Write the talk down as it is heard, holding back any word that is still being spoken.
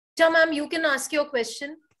Richa ma'am, you can ask your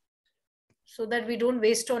question so that we don't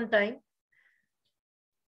waste on time.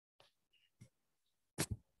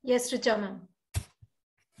 Yes, Richa ma'am.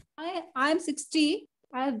 I'm 60.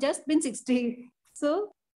 I have just been 60.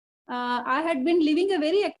 So I had been living a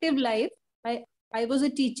very active life. I was a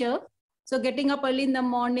teacher. So getting up early in the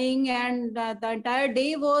morning and the entire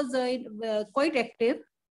day was quite active.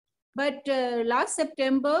 But last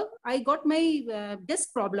September, I got my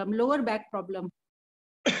disc problem, lower back problem.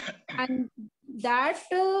 And that,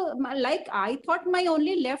 like I thought my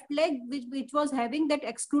only left leg, which was having that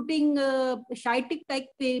excruciating sciatic type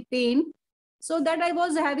pain. So that I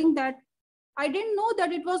was having that. I didn't know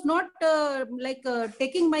that it was not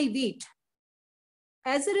taking my weight.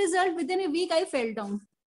 As a result, within a week, I fell down.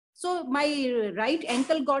 So my right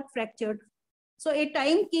ankle got fractured. So a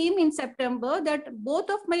time came in September that both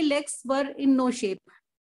of my legs were in no shape.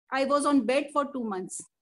 I was on bed for 2 months.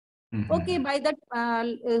 Okay, by that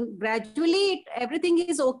gradually everything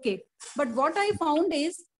is okay. But what I found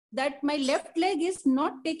is that my left leg is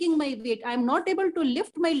not taking my weight. I'm not able to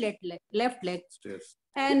lift my left leg.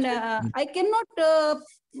 And I cannot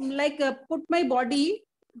put my body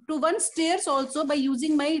to one stairs also by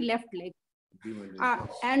using my left leg.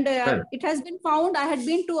 It has been found, I had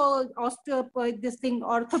been to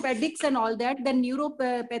orthopedics and all that, then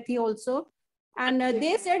neuropathy also. And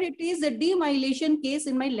they said it is a demyelination case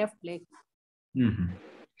in my left leg.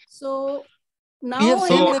 So now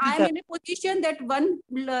I'm in a position that one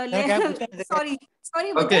sorry,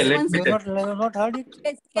 okay, just one second. not heard it.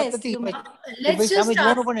 Yes, you may. Let's just I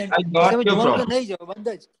got your problem.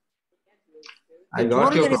 I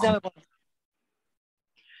got your problem.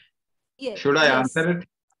 Yes. Should I answer it?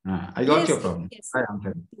 I got your problem. Yes. I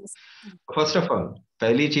answered it. First of all,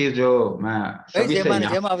 पहली चीज जो मैं सभी से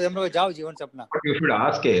what you should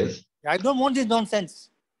ask is, I don't want this nonsense.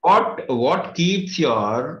 What keeps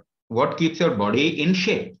your body in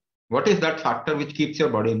shape? What is that factor which keeps your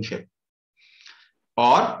body in shape?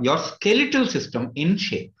 Or your skeletal system in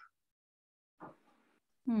shape?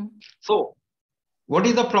 So, what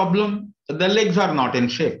is the problem? The legs are not in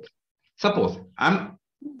shape. Suppose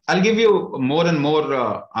I'll give you more and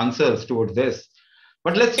more answers towards this.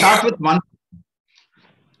 But let's start with one.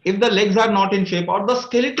 If the legs are not in shape or the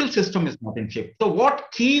skeletal system is not in shape, so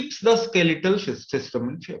what keeps the skeletal system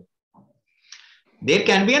in shape? There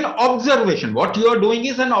can be an observation. What you are doing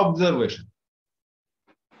is an observation.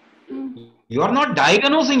 You are not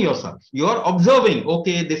diagnosing yourself. You are observing,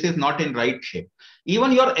 okay, this is not in right shape.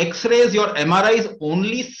 Even your X-rays, your MRIs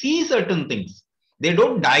only see certain things. They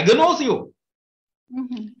don't diagnose you.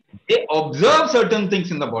 They observe certain things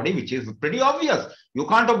in the body, which is pretty obvious. You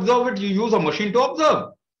can't observe it. You use a machine to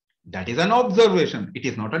observe. That is an observation. It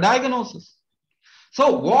is not a diagnosis.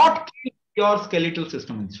 So what keeps your skeletal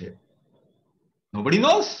system in shape? Nobody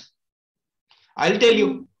knows. I'll tell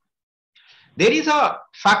you. There is a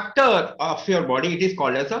factor of your body. It is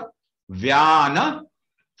called as a Vyana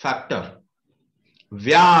factor.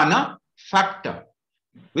 Vyana factor,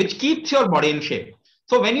 which keeps your body in shape.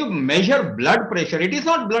 So when you measure blood pressure, it is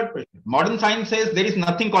not blood pressure. Modern science says there is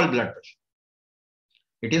nothing called blood pressure.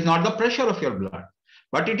 It is not the pressure of your blood,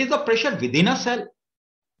 but it is the pressure within a cell.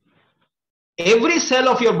 Every cell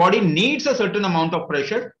of your body needs a certain amount of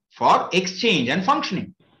pressure for exchange and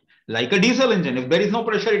functioning. Like a diesel engine, if there is no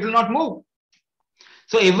pressure, it will not move.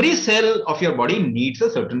 So every cell of your body needs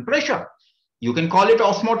a certain pressure. You can call it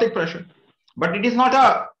osmotic pressure, but it is not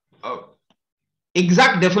a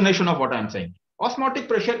exact definition of what I am saying. Osmotic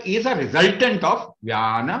pressure is a resultant of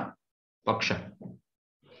Vyana Paksha.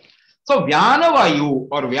 So Vyana Vayu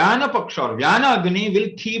or Vyana Paksha or Vyana Agni will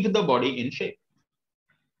keep the body in shape.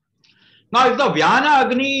 Now if the Vyana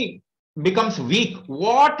Agni becomes weak,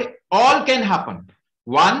 what all can happen?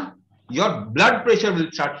 One, your blood pressure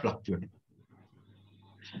will start fluctuating.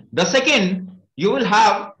 The second, you will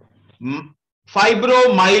have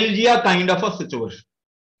fibromyalgia kind of a situation,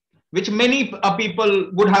 which many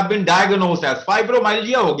people would have been diagnosed as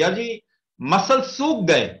fibromyalgia हो गया जी, muscle सूख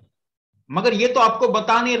गए, मगर ये तो आपको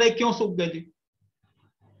बता नहीं रहे क्यों सूख गए जी.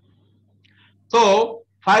 So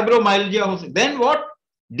fibromyalgia हो सकता. Then what?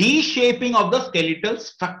 De-shaping of the skeletal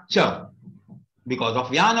structure because of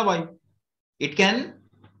Vyana Vayu. It can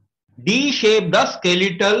de-shape the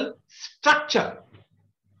skeletal structure.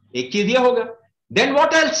 एक चीज ये होगा. Then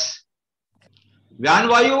what else? Vyana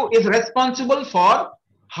Vayu is responsible for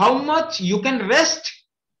how much you can rest.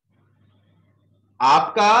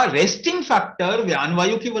 आपका resting factor Vyana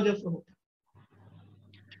Vayu की वजह से होता है.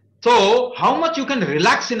 So how much you can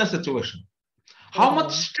relax in a situation, how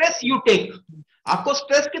much stress you take. आपको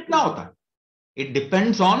stress कितना होता है? It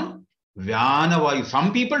depends on Vyana Vayu.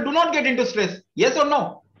 Some people do not get into stress. Yes or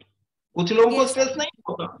no? कुछ लोगों को Yes. स्ट्रेस नहीं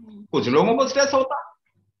होता, कुछ लोगों को स्ट्रेस होता.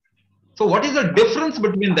 So what is the difference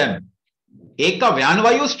between them? एक का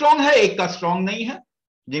व्यानवायु स्ट्रांग है, एक का स्ट्रांग नहीं है.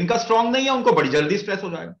 जिनका स्ट्रांग नहीं है उनको बड़ी जल्दी स्ट्रेस हो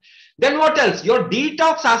जाएगा. Then what else? Your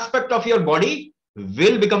detox aspect of your body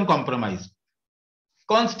will become compromise.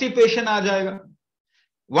 Constipation आ जाएगा.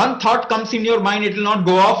 One thought comes in your mind, it will not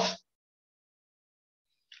go of,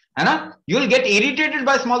 है ना? You will get irritated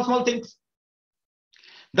by small small things.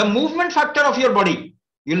 The movement factor of your body,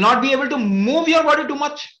 you will not be able to move your body too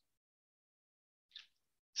much.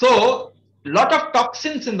 So lot of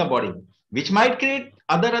toxins in the body which might create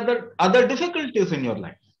other difficulties in your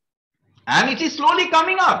life, and it is slowly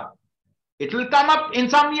coming up. It will come up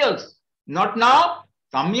in some years, not now,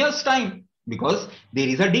 some years time, because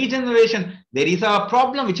there is a degeneration, there is a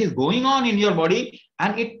problem which is going on in your body,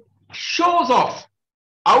 and it shows off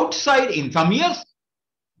outside in some years.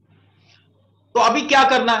 तो अभी क्या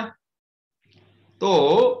करना है? तो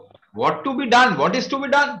what to be done, what is to be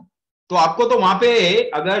done? तो आपको तो वहां पे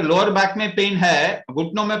अगर लोअर बैक में पेन है,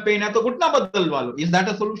 घुटनों में पेन है, तो घुटना बदलवा लो. Is that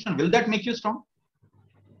a solution? Will that make you strong?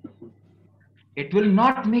 It will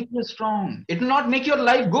not make you strong. It will not make your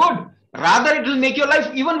life good, rather it will make your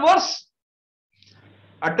life even worse.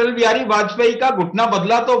 Atal Bihari Vajpayee का घुटना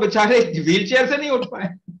बदला तो बेचारे wheel chair से नहीं उठ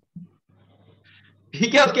पाए.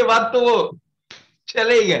 ठीक है, उसके बाद तो वो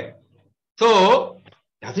चले ही गए. So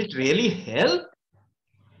does it really help?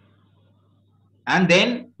 And then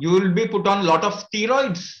you will be put on lot of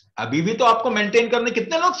steroids. अभी भी तो आपको मेंटेन करने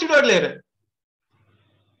कितने लोग स्टीरॉइड ले रहे हैं?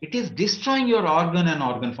 It is destroying your organ and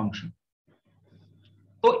organ function.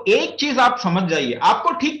 तो एक चीज आप समझ जाइए, आपको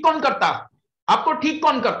ठीक कौन करता है? आपको ठीक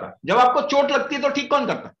कौन करता है? जब आपको चोट लगती है तो ठीक कौन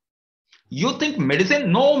करता है? You think medicine?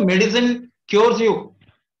 No medicine cures you.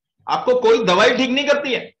 आपको कोई दवाई ठीक नहीं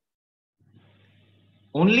करती है.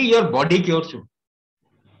 Only your body cures you.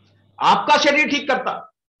 आपका शरीर ठीक करता है.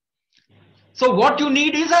 So what you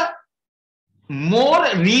need is a more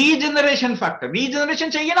regeneration factor. Regeneration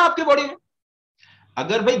चाहिए ना आपकी बॉडी में.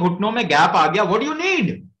 अगर भाई घुटनों में गैप आ गया, what do you need?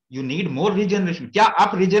 You need more regeneration. क्या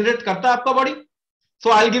आप regenerate करता है आपका body? So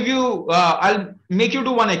I'll give you, I'll make you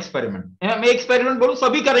do one experiment. मैं एक्सपेरिमेंट बोलूं,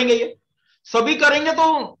 सभी करेंगे ये. सभी करेंगे तो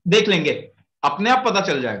देख लेंगे, अपने आप पता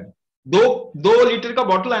चल जाएगा. 2 लीटर का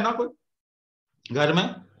बॉटल है ना कोई घर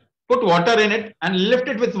में, put water in it and lift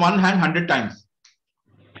it with one hand 100 times.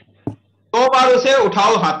 2 बार उसे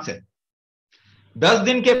उठाओ हाथ से. 10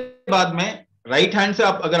 दिन के बाद में राइट हैंड से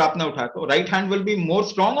आप अगर आपने उठाया तो right hand will be more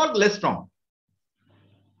strong और less strong?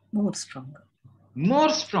 More strong. More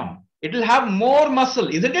strong. It will have more muscle,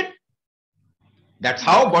 isn't it? That's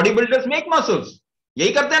how bodybuilders make muscles.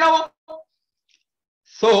 यही करते हैं ना वो.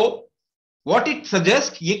 So what it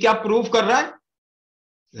suggests, ये क्या प्रूव कर रहा है?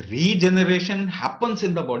 Regeneration happens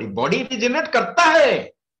in the body. Body regenerate करता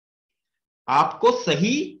है. आपको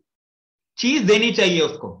सही चीज देनी चाहिए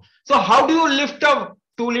उसको. So how do you lift a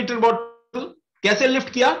 2 liter bottle? कैसे लिफ्ट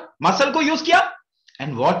किया? मसल को यूज किया.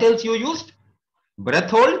 And what else you used?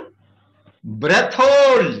 Breath hold. Breath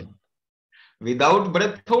hold. Without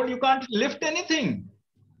breath hold you can't lift anything.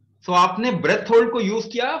 So आपने breath hold को यूज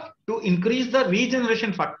किया to increase the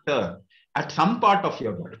regeneration factor at some part of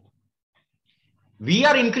your body. We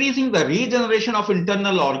are increasing the regeneration of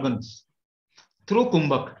internal organs through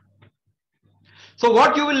kumbhak. So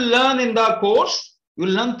what you will learn in the course, you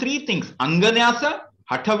will learn 3 things: Anganyasa,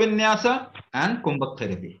 Hatha Vinyasa and Kumbhak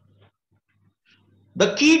therapy.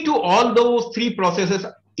 The key to all those 3 processes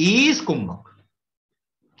is Kumbhak.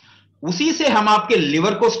 उसी से हम आपके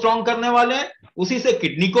liver को strong करने वाले हैं, उसी से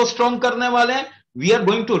किडनी को स्ट्रॉन्ग करने वाले हैं. We are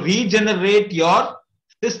going to regenerate your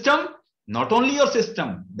system, not only your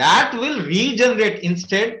system, that will regenerate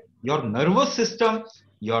instead your nervous system,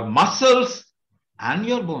 your muscles and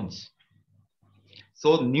your bones.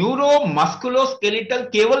 So neuro musculoskeletal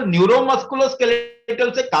केवल न्यूरो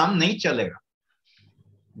मस्कुलोस्केलेटल से काम नहीं चलेगा.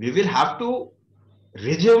 We will have to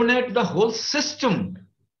rejuvenate the whole system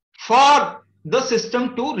for the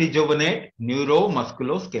system to rejuvenate neuro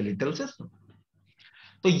musculoskeletal system.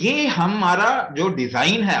 तो ये हमारा जो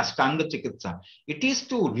design है अष्टांग चिकित्सा, it is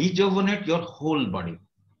to rejuvenate your whole body.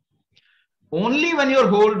 Only when your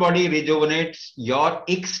whole body rejuvenates, your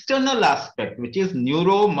external aspect, which is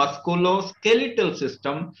neuromusculoskeletal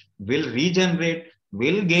system, will regenerate,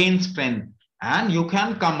 will gain strength, and you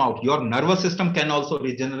can come out. Your nervous system can also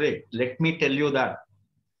regenerate. Let me tell you that.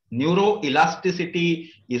 Neuroelasticity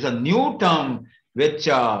is a new term which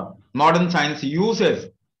modern science uses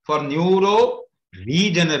for neuro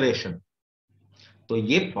regeneration. तो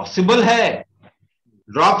ये possible है.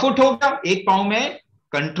 Drop foot हो गया, एक पांव में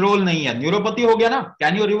control नहीं है, न्यूरोपैथी हो गया ना.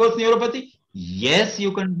 Can you reverse neuropathy? Yes,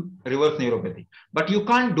 you can reverse neuropathy, but you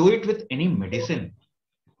can't do it with any medicine.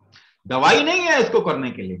 दवाई नहीं है इसको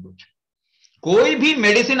करने के लिए कुछ, कोई भी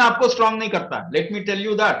मेडिसिन आपको स्ट्रांग नहीं करता। Let me tell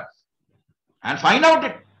you that and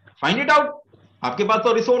find it out. आपके पास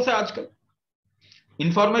तो रिसोर्स है आजकल,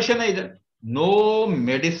 इंफॉर्मेशन है इधर। No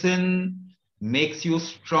medicine makes you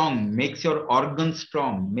strong, makes your organs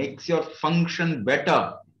strong, makes your function better.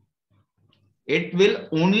 It will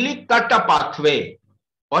only cut a pathway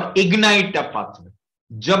or ignite a pathway.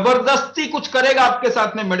 जबरदस्ती कुछ करेगा आपके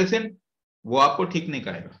साथ में मेडिसिन, वो आपको ठीक नहीं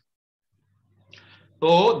करेगा।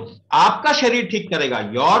 तो आपका शरीर ठीक करेगा,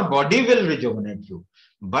 your body will rejuvenate you,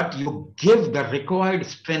 but you give the required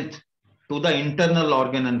strength to the internal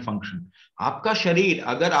organ and function. आपका शरीर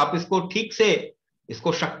अगर आप इसको ठीक से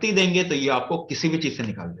इसको शक्ति देंगे तो ये आपको किसी भी चीज से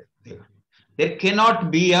निकाल देगा। There can not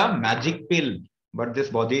be a magic pill, but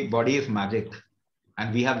this body is magic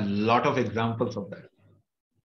and we have lot of examples of that.